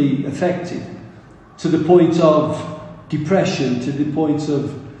deeply affected to the point of depression, to the point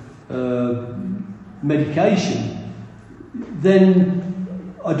of medication, then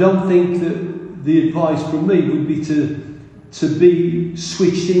I don't think that the advice from me would be to be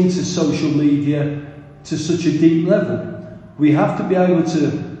switched into social media to such a deep level. You have to be able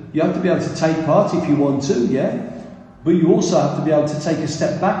to take part if you want to, yeah, but you also have to be able to take a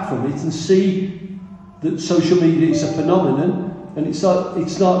step back from it and see that social media is a phenomenon, and it's not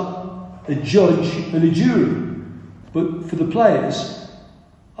a judge and a jury. But for the players,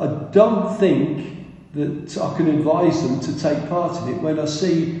 I don't think that I can advise them to take part in it when I've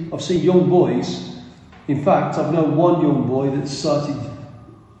seen young boys. In fact, I've known one young boy that started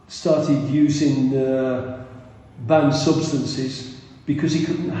using banned substances because he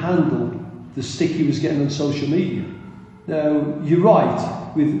couldn't handle the stick he was getting on social media. Now, you're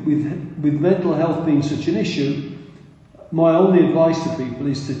right, with mental health being such an issue, my only advice to people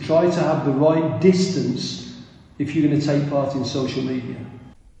is to try to have the right distance if you're going to take part in social media.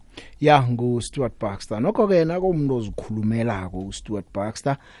 Ya nguStuart Baxter nokho ke nakumuntu ozikhulumelako uStuart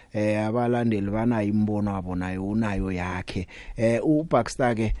Baxter abalandeli bana imbono abo nayo unayo yakhe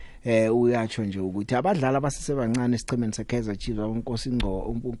uBaxter ke uyatsho nje ukuthi abadlali abasesebancane esichimeni seKaizer Chiefs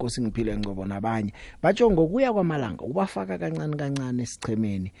unkosi ngiphile ngcobo nabanye batsho ngokuya kwamalanga ubafaka kancane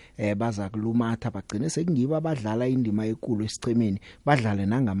esichemeni baza kulumatha bagcine sekungiba abadlala indima enkulu esichemeni badlale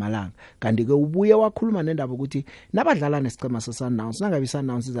nangamalanga kanti ke ubuye wakhuluma nendaba ukuthi nabadlala nesichema seSundowns nangabe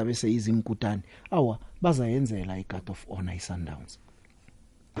iSundowns izabe seyizinkutani awa bazayenzela iGuard of Honor iSundowns.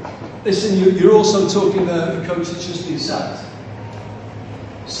 Listen, you're also talking about a coach that's just been sacked.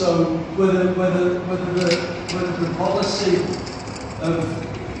 So whether the policy of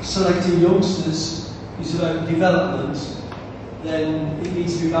selecting youngsters is about development, then it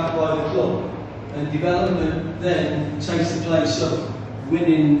needs to be backed by the club. And development then takes the place of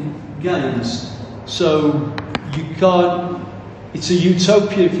winning games. So you can't, it's a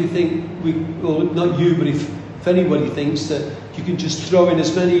utopia if you think, or not you, but if anybody thinks that you can just throw in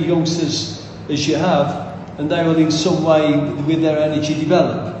as many youngsters as you have and they will in some way, with their energy,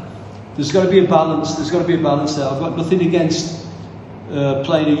 develop. There's got to be a balance. There's got to be a balance there. I've got nothing against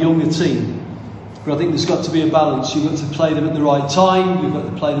playing a younger team, but I think there's got to be a balance. You've got to play them at the right time. You've got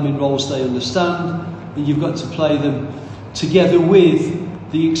to play them in roles they understand, and you've got to play them together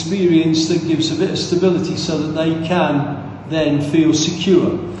with the experience that gives a bit of stability, so that they can then feel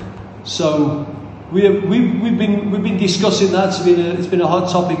secure. So we've been discussing that. It's been a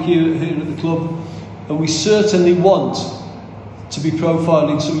hot topic here at the club. And we certainly want to be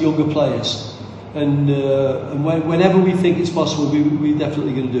profiling some younger players. And whenever we think it's possible, we're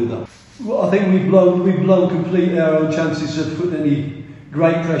definitely going to do that. Well, I think we've blown completely our own chances of putting any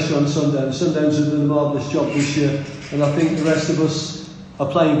great pressure on Sundowns. Sundowns have done a marvellous job this year, and I think the rest of us are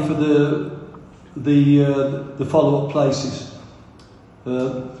playing for the follow-up places.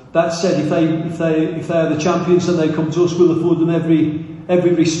 That said, if they are the champions and they come to us, we'll afford them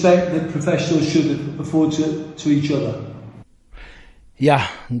every respect that professionals should afford to each other. Ya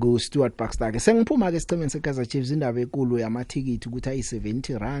nguStuart Baxter ke sengiphuma ke sichemeni seKaizer Chiefs indaba enkulu yamathikithi ukuthi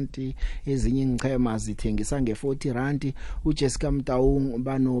ayi70 ezinye ingchema zithengisa nge40 uJessica Mtaung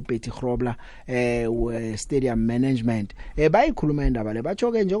bano Betty Grobler we stadium management bayikhuluma indaba le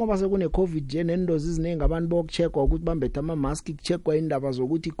batsho ke njengoba sekune COVID nje nendozi izinenge abantu bokucheckwa ukuthi bambethe ama mask kucheckwa indaba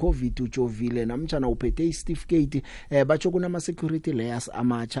zokuthi COVID ujovile namtjana uphethe icertificate batsho kunama security layers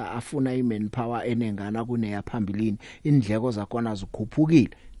amacha afuna imanpower enengana kuneya phambilini indleko zakona zikhupha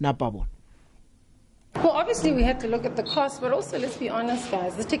Well, obviously we have to look at the cost, but also let's be honest,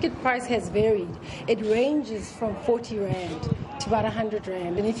 guys, the ticket price has varied. It ranges from 40 Rand to about 100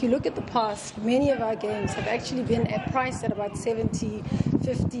 Rand. And if you look at the past, many of our games have actually been priced at about 70,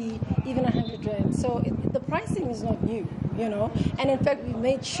 50, even 100 Rand. So the pricing is not new, you know. And in fact, we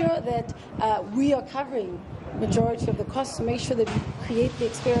made sure that we are covering majority of the costs to make sure that we create the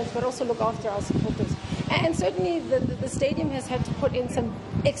experience, but also look after our supporters. And certainly the stadium has had to put in some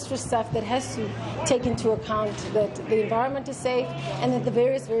extra stuff that has to take into account that the environment is safe and that the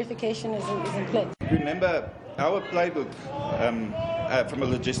various verification is in place. Remember, our playbook from a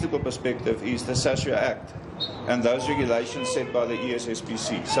logistical perspective is the SASHA Act and those regulations set by the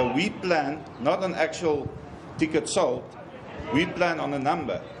ESSPC. So we plan not on actual tickets sold, we plan on a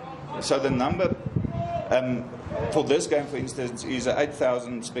number. So the number for this game, for instance, is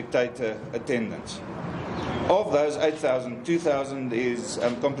 8,000 spectator attendance. Of those 8,000, 2,000 is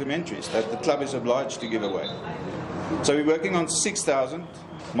complimentaries that the club is obliged to give away. So we're working on 6,000,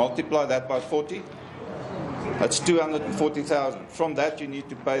 multiply that by 40, that's 240,000. From that you need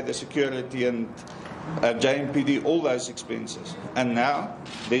to pay the security and JMPD, all those expenses. And now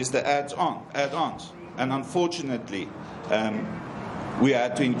there's the add-ons. And unfortunately, we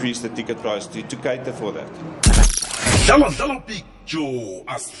had to increase the ticket price to cater for that. Dlala Big Joe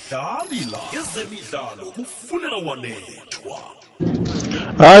asidlali la ezemidlalo kufunela Wanethwa.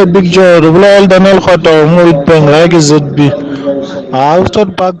 Hi Big Joe, ubulala Daniel Khoto uMuit Pengaki ZB.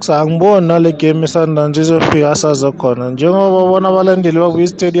 UStuart Baxter angibona le game eSundowns izofika asazo khona. Njengoba babona abalandeli babu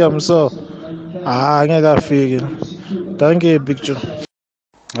stadium so angeke afike. Thank you Big Joe.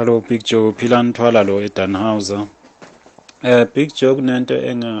 Hello Big Joe, phila nthwala lo eDanhauser. Big Joe kunento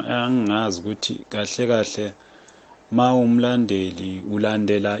engazi ukuthi kahle ma umlandeli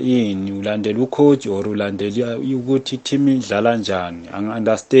ulandela ini, ulandela ucoach or ulandela ukuthi team idlala njani,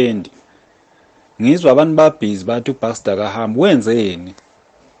 angiunderstand. ngizwa abantu babhizi bathi uBaxter kahamba wenzeni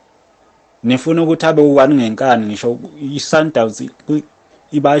nifuna ukuthi abe u1 ngenkani ngisho iSundowns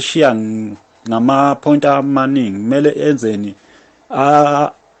ibashiya ngama point amaningi kumele enzeni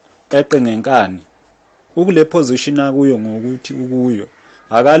eqe ngenkani ukule position akuyo ngokuthi ukuyo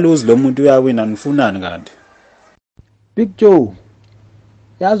akaluzi lo muntu uyawina nifunani kanti Big Joe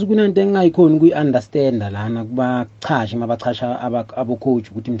yazi kunento engayikhona kuyiunderstanda lana kubachashe mabachasha abo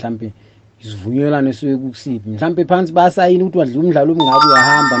coach ukuthi mhlambe isivunyelane siwe kusiphi mhlambe phansi basayini ukuthi wadla umdlalo obungabe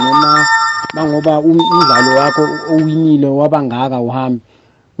uyahamba noma mangoba umdlalo wakho owinile wabangaka uhambe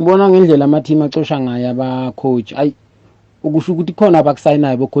ngibona ngendlela ama team acosha ngayo aba coach ayi ukusho ukuthi khona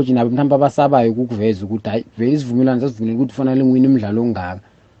abakusayinayo bo coach nabo mhlawumbe abasabayo ukuveza ukuthi hayi vele isivumelwano sasivunyelwe ukuthi kufanele ngiwine umdlalo ongaka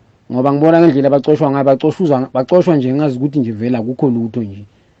ngoba ngibona ngendlela abacoshwa ngayo bacoshwa nje ngazi ukuthi nje vele akukho lutho nje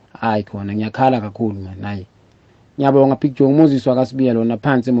hayi khona ngiyakhala kakhulu man hayi ngiyabonga Big Joe Moses wakasibiya lona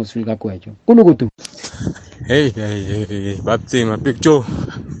phansi eMosfree kaGwejo kulukudu hey babtsima Big Joe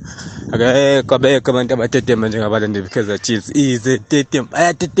akabeka abantu abatetema njengabalandeli beKaizer Chiefs ize tetema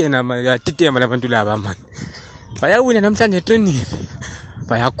ayatetema labantu laba man bayawina namhlanje etraining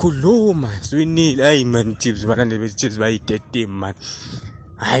bayakhuluma swinile hayi man Chiefs balandeli beChiefs bayitetema man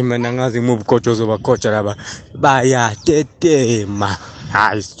hayi man angazi move coach ozobacoacha laba bayatetema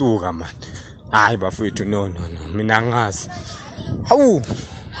hayi suka man hayi bafethu no mina angazi hawu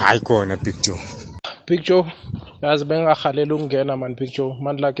hayi khona Big Joe yazi bengahalela ukungena man Big Joe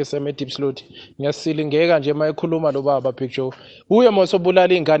manje lakhe seme deep slot ngiyasilingeka nje mayekhuluma lo baba Big Joe uye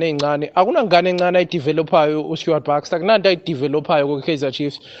mosobulala ingane ezincane akunangane encane ayidevelopayo uStuart Baxter kunanto ayidevelopayo kuKaizer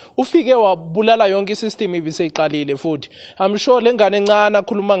Chiefs ufike wabulala yonke isystem ibiseyiqalile futhi I'm sure lengane encane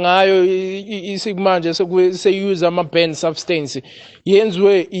akhuluma ngayo isimanje sekuseuse ama burn substance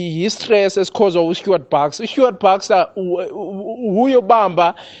yenziwe i-stress esikhozwa uStuart Baxter uStuart Baxter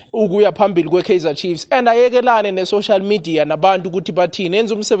uyobamba ukuya phambili kweKaizer Chiefs and ayekelane ne-social media nabantu ukuthi bathini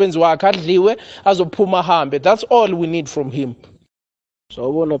enza umsebenzi wakhe adliwe azophuma ahambe that's all we need from him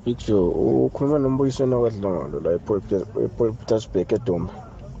sawubona Big Joe ukhuluma noMbuyisweni wakwaDlongolo la ePietersburg eDumba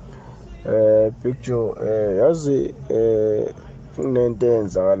Big Joe yazi kunento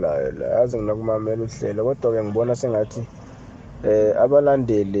eyenzakalayo la yazi nginakumamela uhlelo kodwa ke ngibona sengathi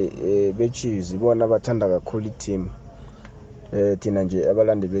abalandeli beChiefs ibona abathanda kakhulu i-team thina nje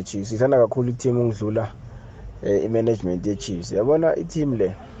abalandeli beChiefs sithanda kakhulu i-team ungidlula i-management yeChiefs yabona i-team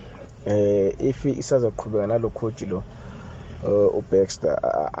le if isazoqhubeka nalo coach lo uBaxter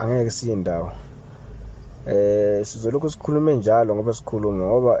angeke siye indawo sizolokhu sikhulume njalo ngoba sikhuluma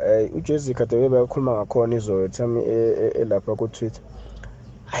ngoba uJesse Kadebe bayakhuluma ngakhona izolo thami elapha ku Twitter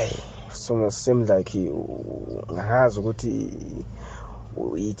hayi so same like ngazi ukuthi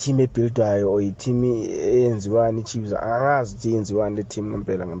i-team ebuildwayo or i-team eyenziwani iChiefs angazi ukuthi yenziwani le team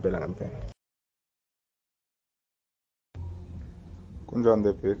ngempela kunjani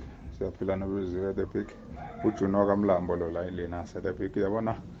the big siyaphila nobuziwe the big uJuno kaMlambo lo la ilena the big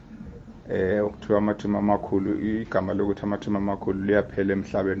yabona ukuthiwa amathima amakhulu igama lokuthi amathima amakhulu liyaphela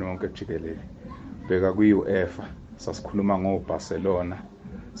emhlabeni wonke jikelele bheka ku-UEFA sasikhuluma ngoBarcelona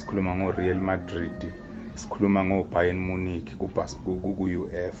sikhuluma ngoReal Madrid sikhuluma ngoBayern Munich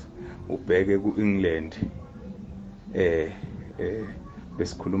ku-UEFA ubheke ku-England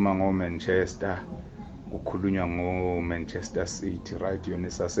besikhuluma ngoManchester kukhulunywa ngoManchester City right yona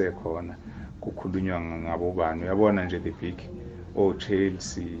isasekhona kukhulunywa ngabobani uyabona nje the big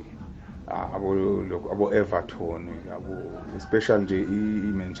Chelsea abo Everton especially nje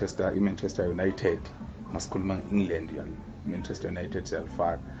iManchester United masikhuluma ngeEngland Manchester United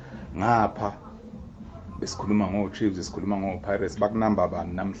siyalifaka ngapha besikhuluma ngoChiefs sikhuluma ngoPirates bakunamba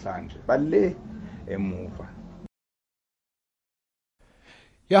bani namhlanje bale emuva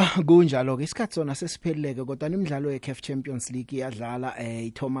Ya kunjalo ke isikhathi sona sesipheleleke kodwa imidlalo yeCAF Champions League iyadlala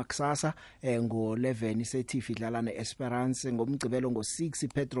ithoma kusasa ngo11 iseTIF idlala neEsperance ngomgcibelo ngo6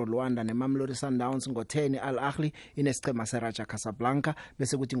 Petro Luanda neMamelodi Sundowns ngo10 Al Ahly inesichema seRaja Casablanca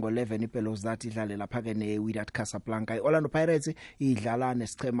bese kuthi ngo11 iPelozdati idlale lapha ke neWydad Casablanca iOrlando Pirates idlala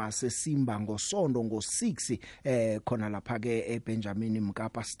nesichema seSimba ngosonto ngo6 khona lapha ke eBenjamin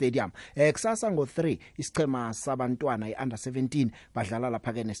Mkapa Stadium kusasa ngo3 isichema sabantwana iUnder 17 badlala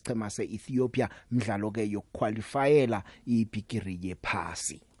lapha nesichema seEthiopia mdlalo ke yokuqualifyela ibigiri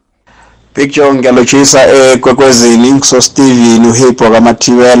yephasi Big Joe ngiyalochisa ekwekwezini so Steven uHipo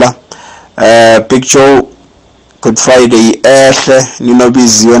kaMathibela Big Joe Good Friday ehle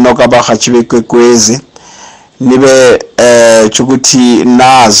ninobiziwe nokabahathi bekwekwezi nibe ukuthi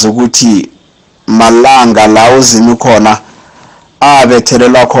nazi ukuthi malanga la uzimi khona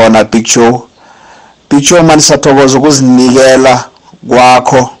abethelelwa khona Big Joe manje sathokoza ukuzinikela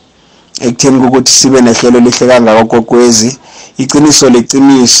kwakho ekutheni ukuthi sibe nehlelo lihle kangaka kokwezi iqiniso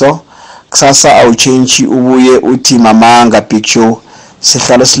leqiniso kusasa awuchange ubuye uthi mamanga Big Joe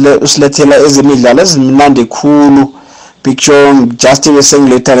sihlala usilethela ezemidlalo ezimnandi khulu Big Joe just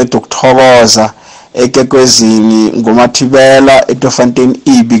besengiletha nedokuthokoza ekekwezini ngomathibela eTofontein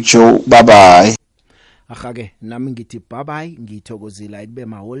Big Joe bye bye. Ahake nami ngithi bye bye ngithokozila kube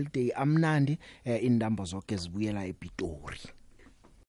ma holiday amnandi indambo zonke zibuyela ePitori.